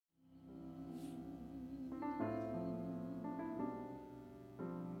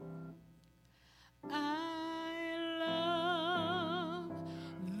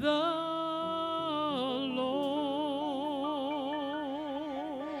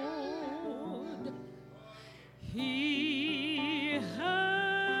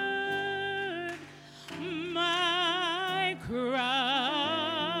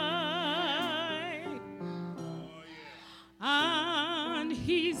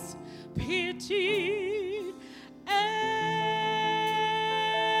has pitied every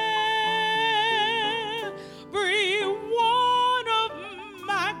one of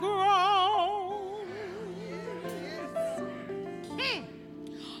my groans.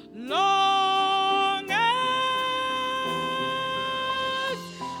 Long as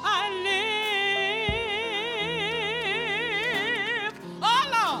I live, oh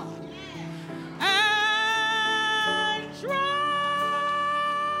Lord, and troubles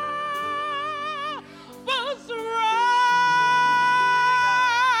rise,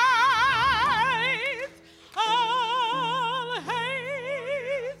 I'll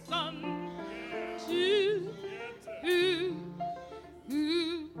hasten to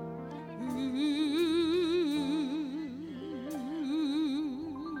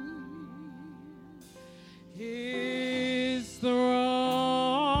His throne.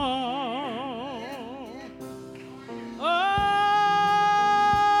 Oh,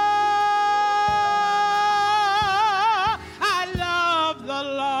 I love the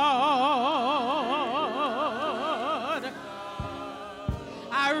Lord.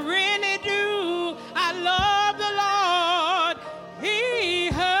 I really do. I love the Lord. He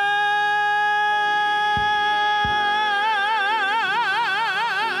heard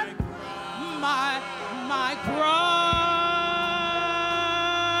my cry,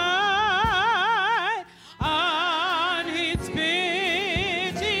 and His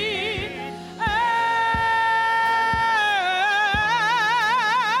pity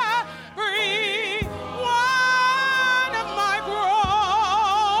every one of my groans.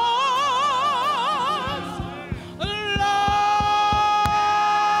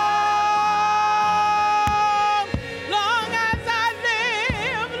 Long as I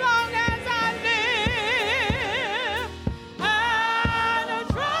live, long as I live, and the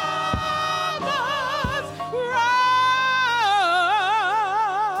troubles rise,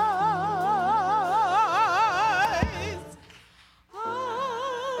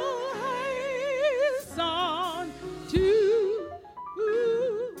 I'll hasten to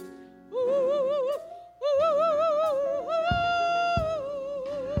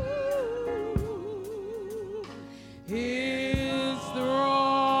His throne.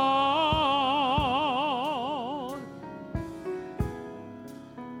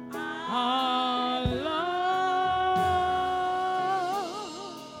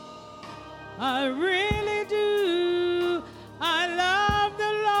 I really do. I love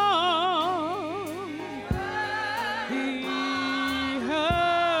the Lord. He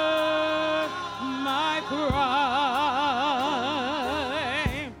heard my cry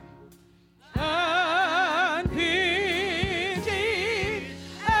and pitied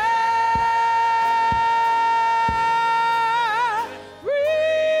every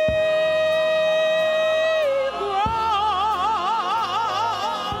groan.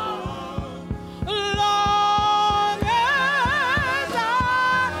 Long as I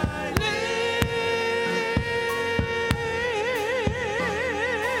live,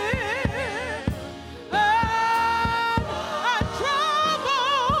 and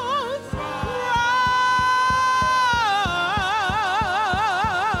troubles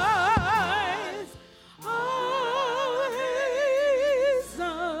rise, I'll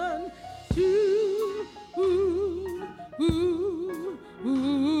hasten to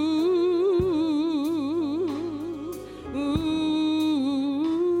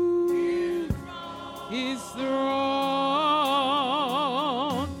His throne.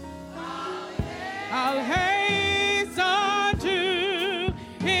 I'll hasten to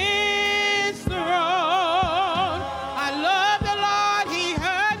His throne. I love the Lord, He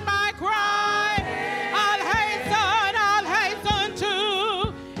heard my cry. I'll hasten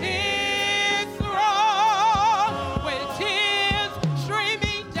to His throne. With tears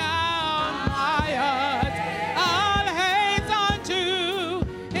streaming down my eyes, I'll hasten to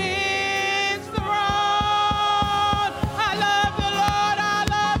His throne. I love the Lord, I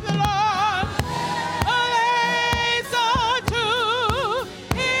love the Lord. I'll hasten to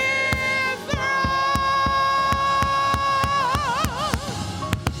His throne.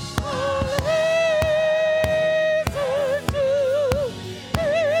 I'll hasten to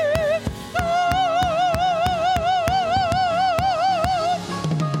His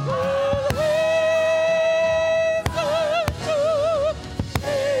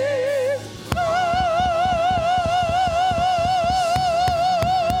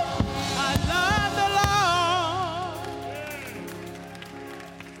I love the Lord.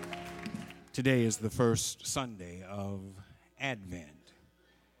 Today is the first Sunday of Advent,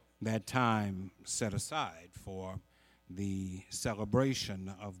 that time set aside for the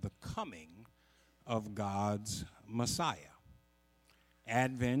celebration of the coming of God's Messiah.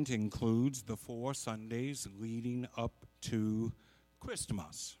 Advent includes the 4 Sundays leading up to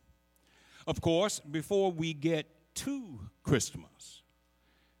Christmas. Of course, before we get to Christmas,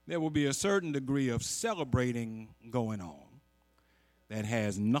 there will be a certain degree of celebrating going on that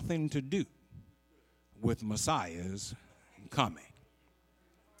has nothing to do with Messiah's coming.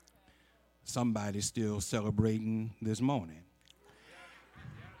 Somebody's still celebrating this morning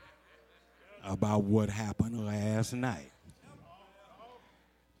about what happened last night.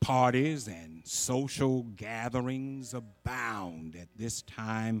 Parties and social gatherings abound at this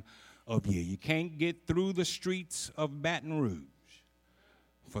time of year. You can't get through the streets of Baton Rouge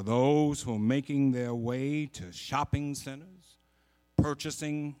for those who are making their way to shopping centers,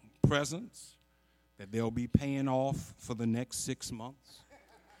 purchasing presents that they'll be paying off for the next 6 months.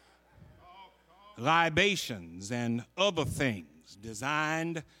 Libations and other things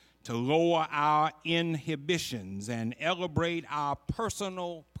designed to lower our inhibitions and elevate our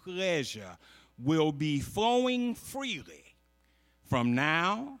personal pleasure will be flowing freely from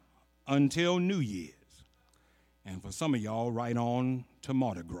now until New Year's. And for some of y'all, right on to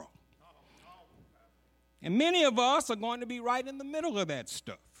Mardi Gras. And many of us are going to be right in the middle of that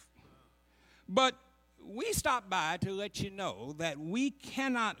stuff. But we stopped by to let you know that we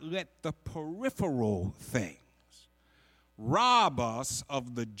cannot let the peripheral things rob us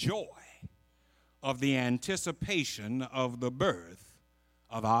of the joy of the anticipation of the birth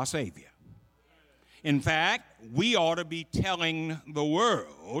of our Savior. In fact, we ought to be telling the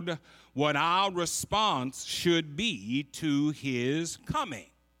world what our response should be to his coming,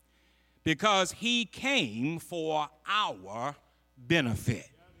 because he came for our benefit.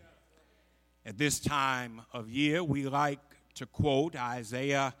 At this time of year, we like to quote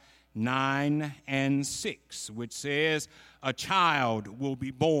Isaiah 9:6, which says, "A child will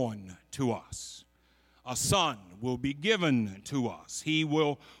be born to us. A son will be given to us. He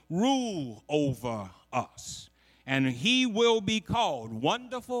will rule over us, and he will be called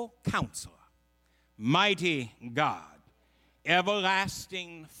Wonderful Counselor, Mighty God,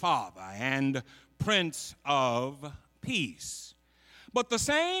 Everlasting Father, and Prince of Peace." But the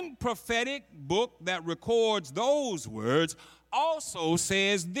same prophetic book that records those words also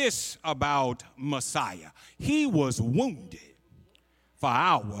says this about Messiah: he was wounded for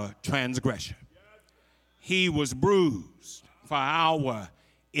our transgression. He was bruised for our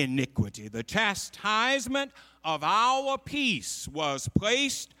iniquity. The chastisement of our peace was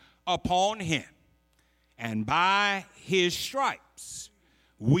placed upon him, and by his stripes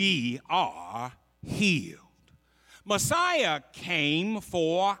we are healed. Messiah came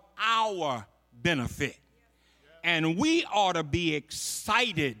for our benefit, and we ought to be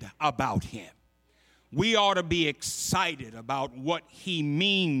excited about him. We ought to be excited about what he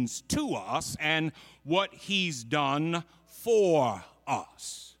means to us and what he's done for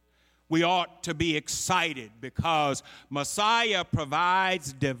us. We ought to be excited because Messiah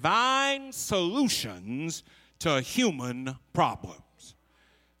provides divine solutions to human problems.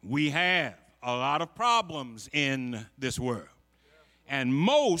 We have a lot of problems in this world, and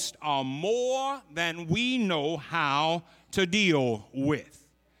most are more than we know how to deal with.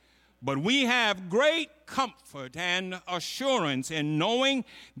 But we have great comfort and assurance in knowing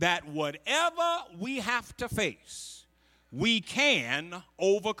that whatever we have to face, we can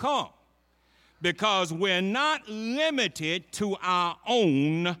overcome, because we're not limited to our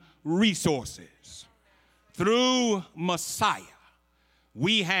own resources. Through Messiah,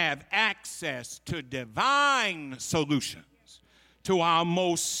 we have access to divine solutions to our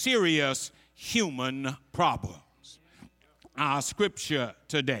most serious human problems. Our scripture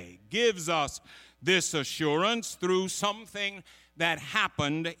today gives us this assurance through something that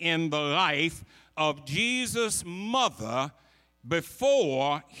happened in the life of Jesus' mother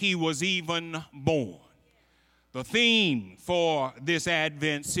before he was even born. The theme for this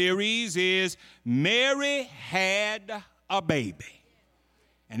Advent series is Mary Had a Baby.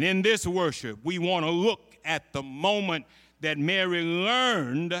 And in this worship, we want to look at the moment that Mary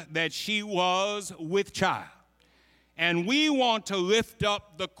learned that she was with child. And we want to lift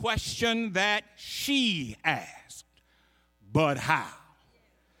up the question that she asked: but how?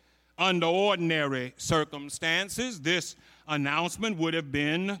 Under ordinary circumstances, this announcement would have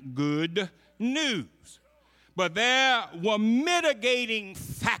been good news. But there were mitigating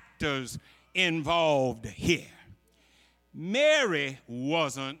factors involved here. Mary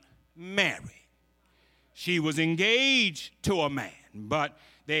wasn't married. She was engaged to a man, but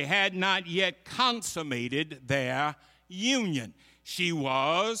they had not yet consummated their union. She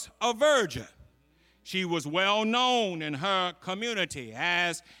was a virgin. She was well known in her community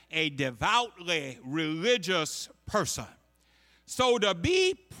as a devoutly religious person. So to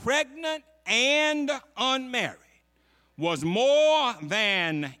be pregnant and unmarried was more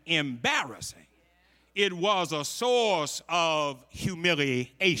than embarrassing. It was a source of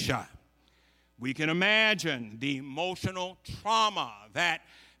humiliation. We can imagine the emotional trauma that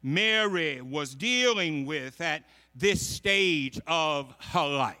Mary was dealing with at this stage of her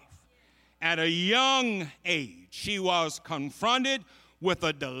life. At a young age, she was confronted with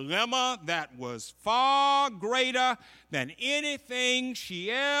a dilemma that was far greater than anything she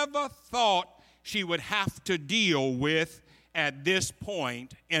ever thought she would have to deal with at this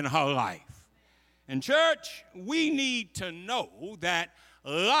point in her life. And church, we need to know that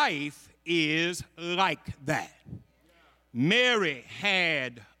life is like that. Mary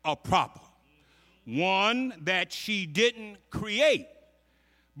had a problem, one that she didn't create,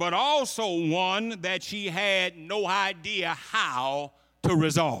 but also one that she had no idea how to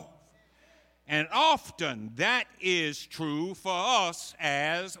resolve. And often that is true for us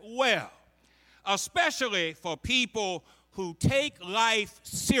as well, especially for people who take life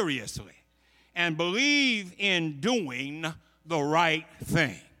seriously and believe in doing the right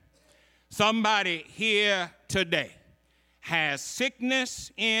thing. Somebody here today has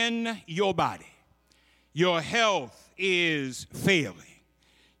sickness in your body. Your health is failing.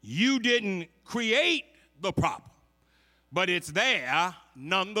 You didn't create the problem, but it's there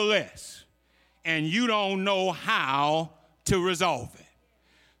nonetheless, and you don't know how to resolve it.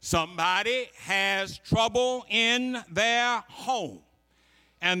 Somebody has trouble in their home,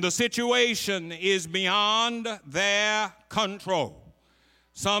 and the situation is beyond their control.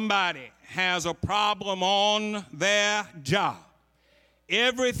 Somebody has a problem on their job.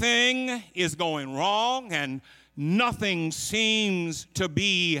 Everything is going wrong and nothing seems to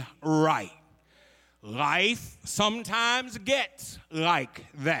be right. Life sometimes gets like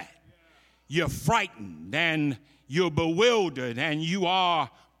that. You're frightened and you're bewildered and you are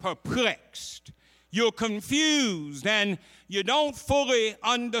perplexed. You're confused and you don't fully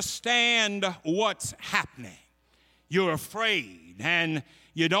understand what's happening. You're afraid and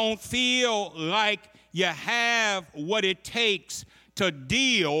you don't feel like you have what it takes to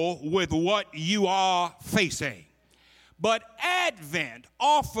deal with what you are facing. But Advent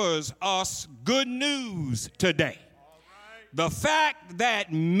offers us good news today. The fact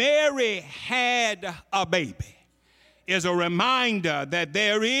that Mary had a baby is a reminder that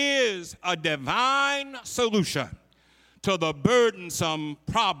there is a divine solution to the burdensome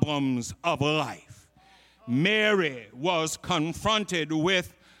problems of life. Mary was confronted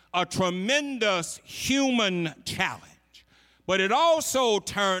with a tremendous human challenge, but it also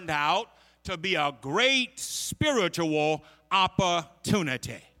turned out to be a great spiritual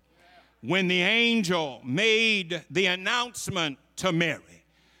opportunity. When the angel made the announcement to Mary,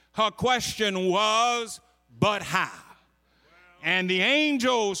 her question was, but how? And the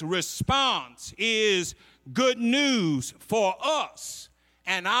angel's response is good news for us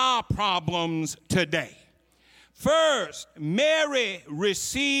and our problems today. First, Mary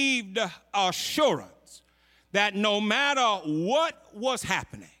received assurance that no matter what was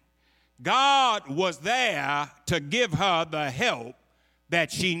happening, God was there to give her the help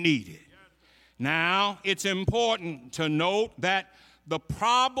that she needed. Now, it's important to note that the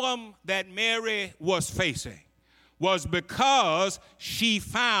problem that Mary was facing was because she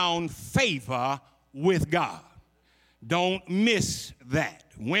found favor with God. Don't miss that.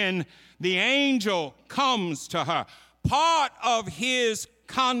 When the angel comes to her, part of his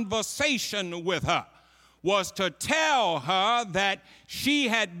conversation with her was to tell her that she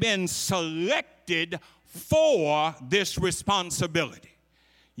had been selected for this responsibility.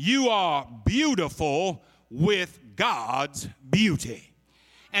 You are beautiful with God's beauty.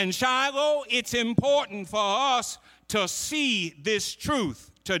 And Shiloh, it's important for us to see this truth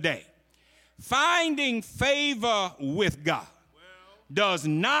today. Finding favor with God does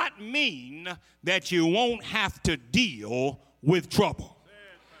not mean that you won't have to deal with trouble.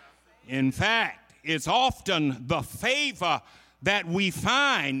 In fact, it's often the favor that we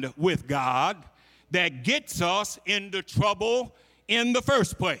find with God that gets us into trouble in the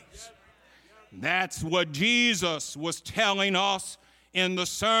first place. That's what Jesus was telling us in the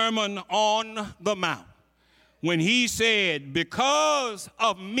Sermon on the Mount when he said, because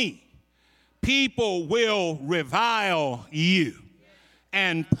of me, people will revile you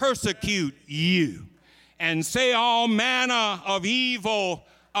and persecute you and say all manner of evil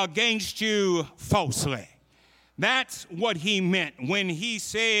against you falsely. That's what he meant when he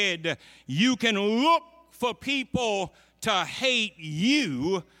said you can look for people to hate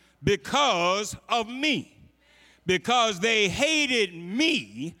you because of me. Because they hated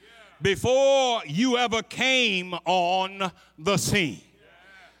me, before you ever came on the scene.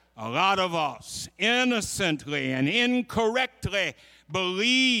 A lot of us innocently and incorrectly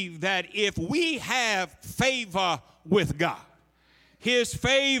believe that if we have favor with God, his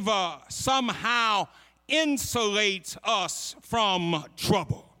favor somehow insulates us from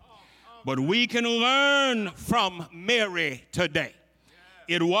trouble. But we can learn from Mary today.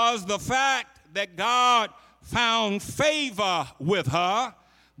 It was the fact that God found favor with her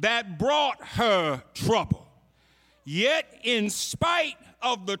that brought her trouble. Yet, in spite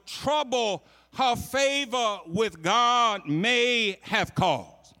of the trouble her favor with God may have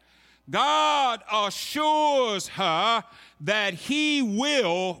caused, God assures her that he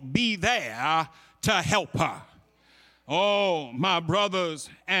will be there to help her. Oh, my brothers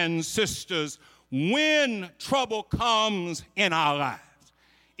and sisters, when trouble comes in our lives,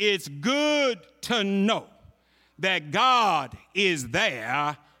 it's good to know that God is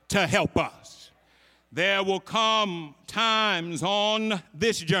there to help us. There will come times on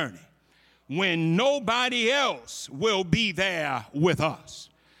this journey when nobody else will be there with us.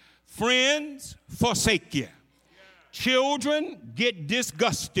 Friends forsake you. Children get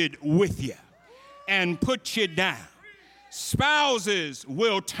disgusted with you and put you down. Spouses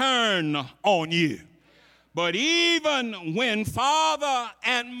will turn on you. But even when father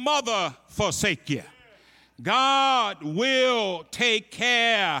and mother forsake you, God will take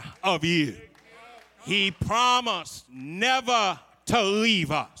care of you. He promised never to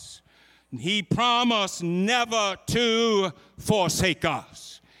leave us. He promised never to forsake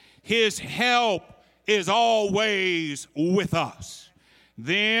us. His help is always with us.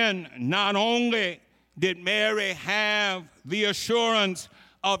 Then not only did Mary have the assurance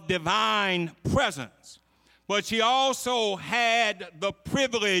of divine presence, but she also had the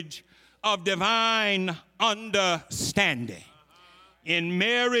privilege of divine understanding. In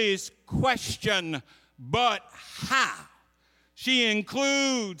Mary's question, but how, she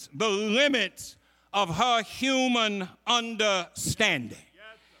includes the limits of her human understanding.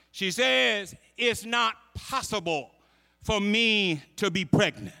 She says, it's not possible for me to be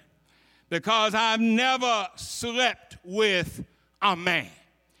pregnant because I've never slept with a man.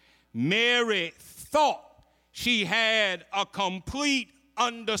 Mary thought she had a complete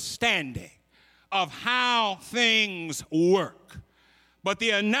understanding of how things work. But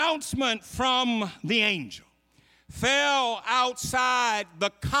the announcement from the angel fell outside the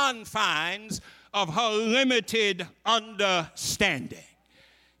confines of her limited understanding.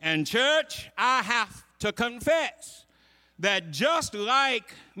 And church, I have to confess that just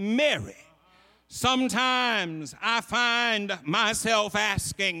like Mary, sometimes I find myself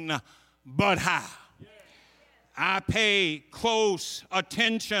asking, but how? I pay close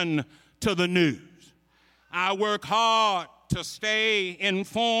attention to the news. I work hard to stay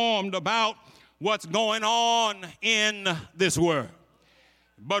informed about what's going on in this world.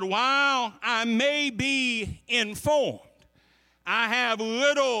 But while I may be informed, I have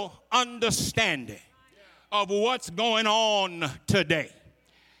little understanding of what's going on today.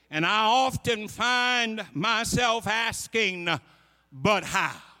 And I often find myself asking, but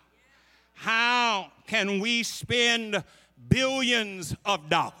how? How can we spend billions of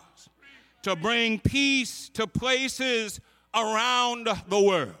dollars to bring peace to places around the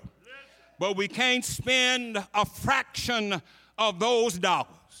world, but we can't spend a fraction of those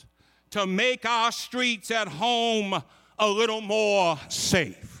dollars to make our streets at home a little more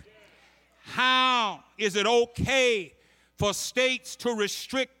safe? How is it okay for states to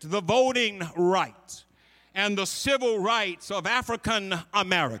restrict the voting rights and the civil rights of African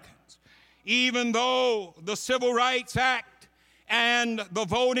Americans, even though the Civil Rights Act and the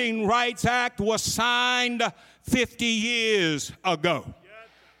Voting Rights Act was signed 50 years ago?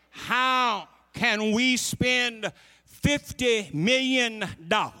 How can we spend $50 million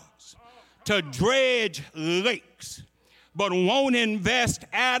to dredge lakes, but won't invest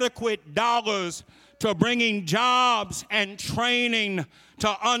adequate dollars to bringing jobs and training to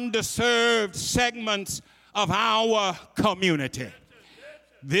underserved segments of our community?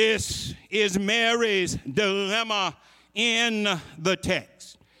 This is Mary's dilemma in the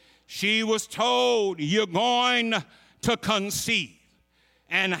text. She was told, you're going to conceive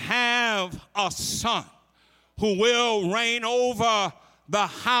and have a son who will reign over the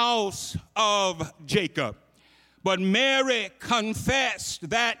house of Jacob. But Mary confessed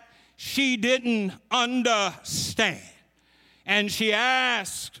that she didn't understand. And she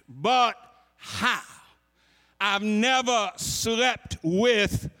asked, but how? I've never slept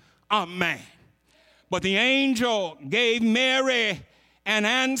with a man. But the angel gave Mary an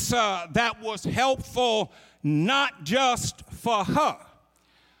answer that was helpful not just for her,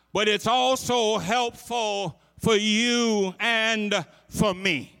 but it's also helpful for you and for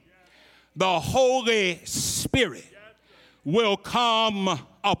me. The Holy Spirit will come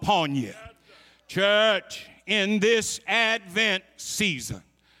upon you. Church, in this Advent season,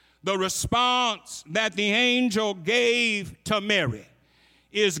 the response that the angel gave to Mary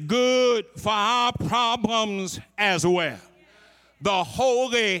is good for our problems as well. The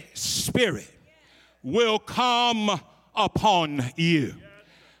Holy Spirit will come upon you.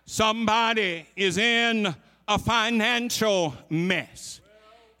 Somebody is in a financial mess,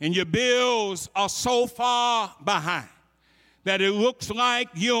 and your bills are so far behind that it looks like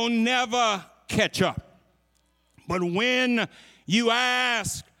you'll never catch up. But when you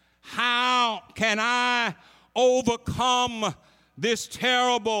ask, how can I overcome this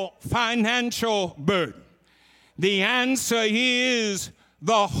terrible financial burden? The answer is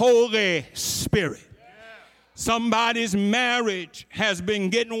the Holy Spirit. Somebody's marriage has been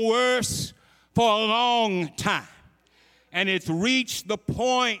getting worse for a long time, and it's reached the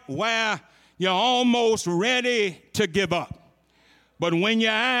point where you're almost ready to give up. But when you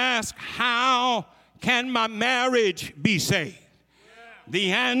ask, how can my marriage be saved?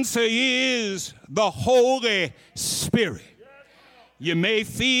 The answer is the Holy Spirit. You may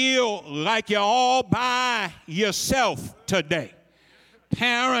feel like you're all by yourself today.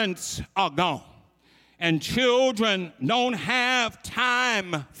 Parents are gone, and children don't have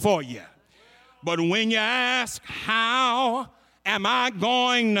time for you. But when you ask, how am I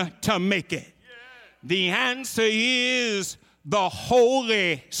going to make it? The answer is the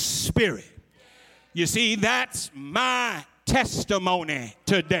Holy Spirit. You see, that's my testimony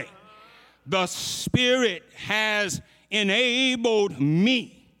today. The Spirit has enabled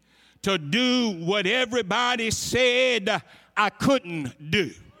me to do what everybody said I couldn't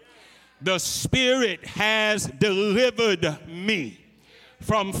do. The Spirit has delivered me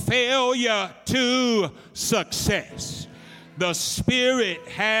from failure to success. The Spirit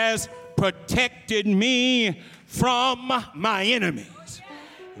has protected me from my enemies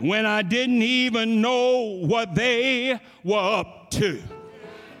when I didn't even know what they were up to.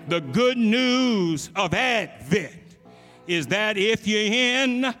 The good news of Advent is that if you're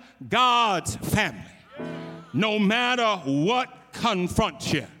in God's family, no matter what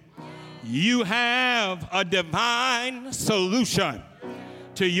confronts you, you have a divine solution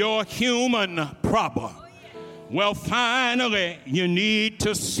to your human problem. Well, finally, you need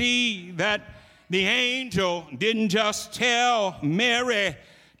to see that the angel didn't just tell Mary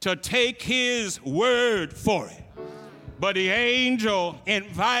to take his word for it, but the angel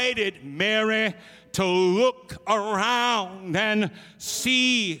invited Mary to look around and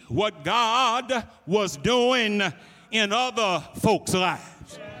see what God was doing in other folks'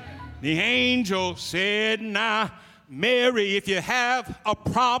 lives. The angel said, now, Mary, if you have a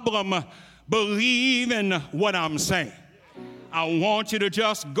problem believing what I'm saying, I want you to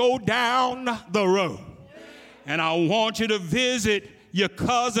just go down the road, and I want you to visit your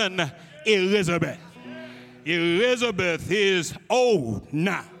cousin Elizabeth. Elizabeth is old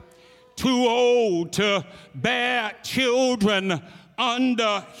now, too old to bear children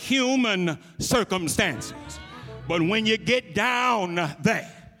under human circumstances. But when you get down there,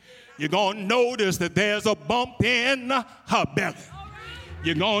 you're going to notice that there's a bump in her belly.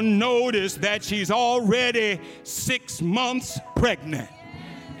 You're going to notice that she's already 6 months pregnant.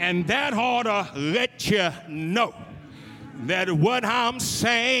 And that ought to let you know that what I'm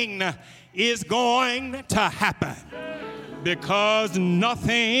saying is going to happen, because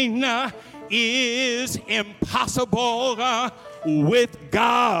nothing is impossible with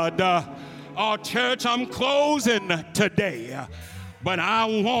God. Our church, I'm closing today, but I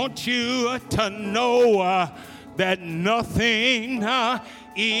want you to know that nothing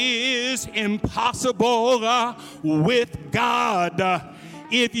is impossible with God.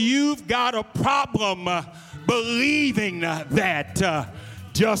 If you've got a problem believing that,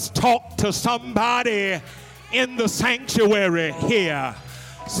 just talk to somebody in the sanctuary here.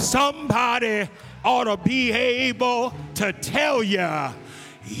 Somebody ought to be able to tell you,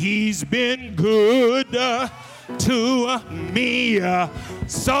 he's been good to me.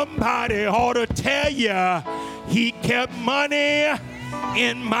 Somebody ought to tell you, he kept money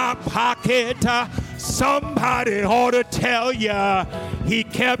in my pocket. Somebody ought to tell you, he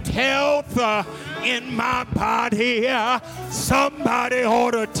kept health in my body. Somebody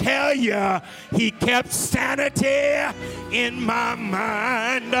ought to tell you, he kept sanity in my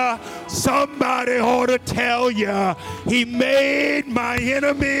mind. Somebody ought to tell you, he made my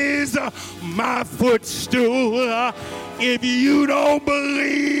enemies my footstool. If you don't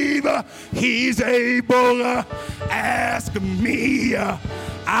believe he's able, ask me.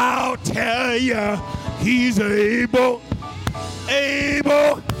 I'll tell you, he's able,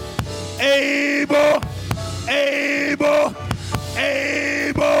 able, able, able,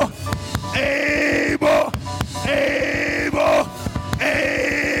 able, able, able,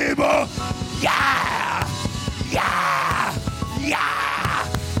 able. Yeah, yeah, yeah,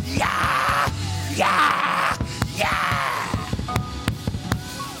 yeah, yeah, yeah.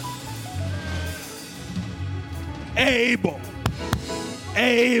 Able,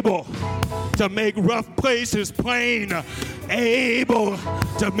 able to make rough places plain, able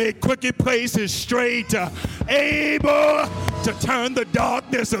to make crooked places straight, able to turn the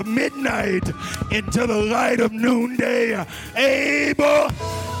darkness of midnight into the light of noonday, able,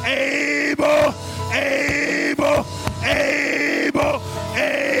 able, able, able,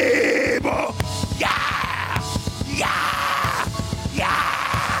 able. Yeah, yeah,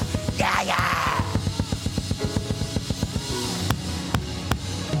 yeah, yeah, yeah.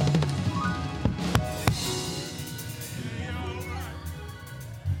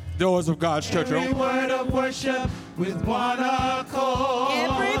 Doors of God's church. Every word of worship with one accord.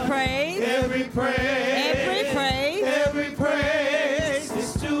 Every praise, Every praise. every praise, Every praise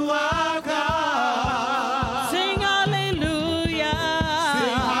is to our God. sing hallelujah.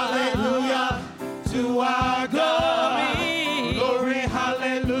 Sing hallelujah to our God. Glory. Glory,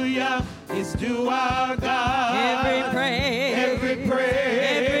 hallelujah is to our God. Every praise, Every praise.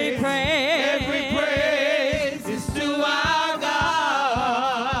 every praise, Every praise is to our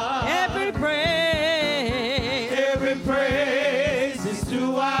God. every praise, Every praise is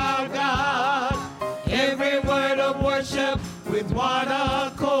to our God. Every word of worship with one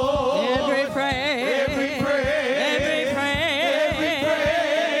accord. every praise, Every praise. every praise, Every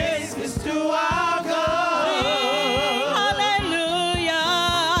praise is to our God. hallelujah.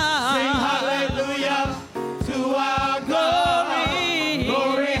 Sing hallelujah to our God. Glory.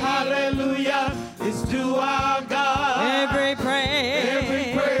 Glory, hallelujah is to our God. Every praise, Every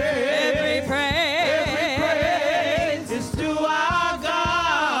praise. every praise, Every praise is to our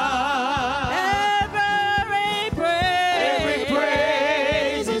God. every praise, Every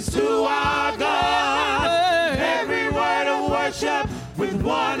praise is to our God. Every word of worship with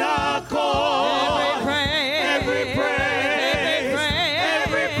one accord. every praise, Every praise.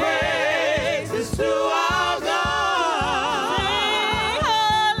 Every praise is to our God.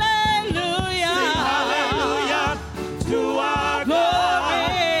 hallelujah. Sing hallelujah to our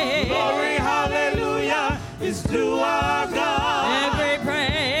God. Glory, hallelujah is to our God. Every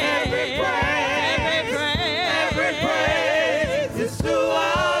praise, Every praise. every praise, Every praise is to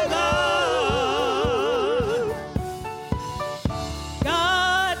our God.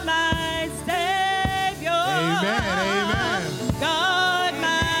 God my Savior, Amen, amen. God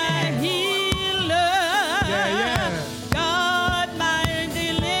my healer, God my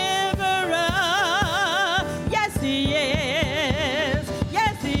deliverer, yes He is,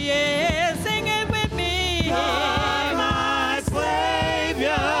 sing it with me. God, my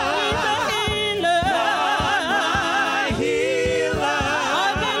Savior. He's a healer, God, my healer. a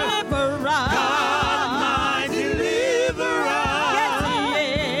deliverer, God, my deliverer. yes He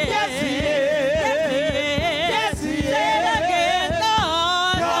is, Yes, He is. Say it again,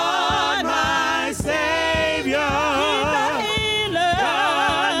 God, my Savior. healer,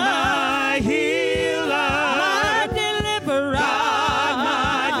 God, my healer. my deliverer, God,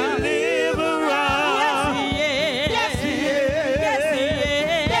 my deliverer. yes He is, Yes, He is. yes He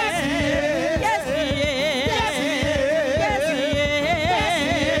is, Yes, He is. yes He is, Yes, He is. yes He is, Yes,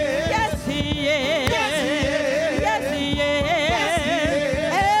 He is. yes He is, Yes, He is. yes He is. Yes, He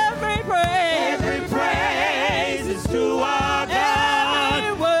is. Every praise, Every praise is to our God.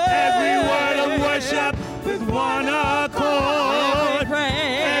 every Every word of worship with one accord. Every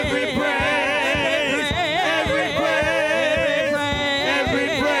praise. Every praise. Every praise. Every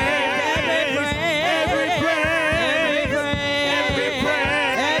praise. Every praise. Every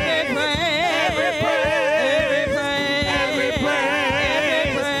praise. Every praise. Every praise. Every praise. Every praise.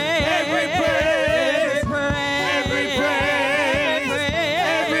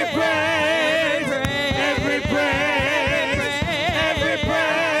 Every praise. Every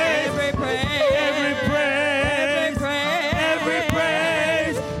praise. Every praise. Every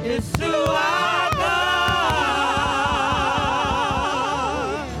praise is to our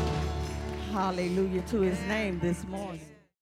God. Hallelujah to His name this morning.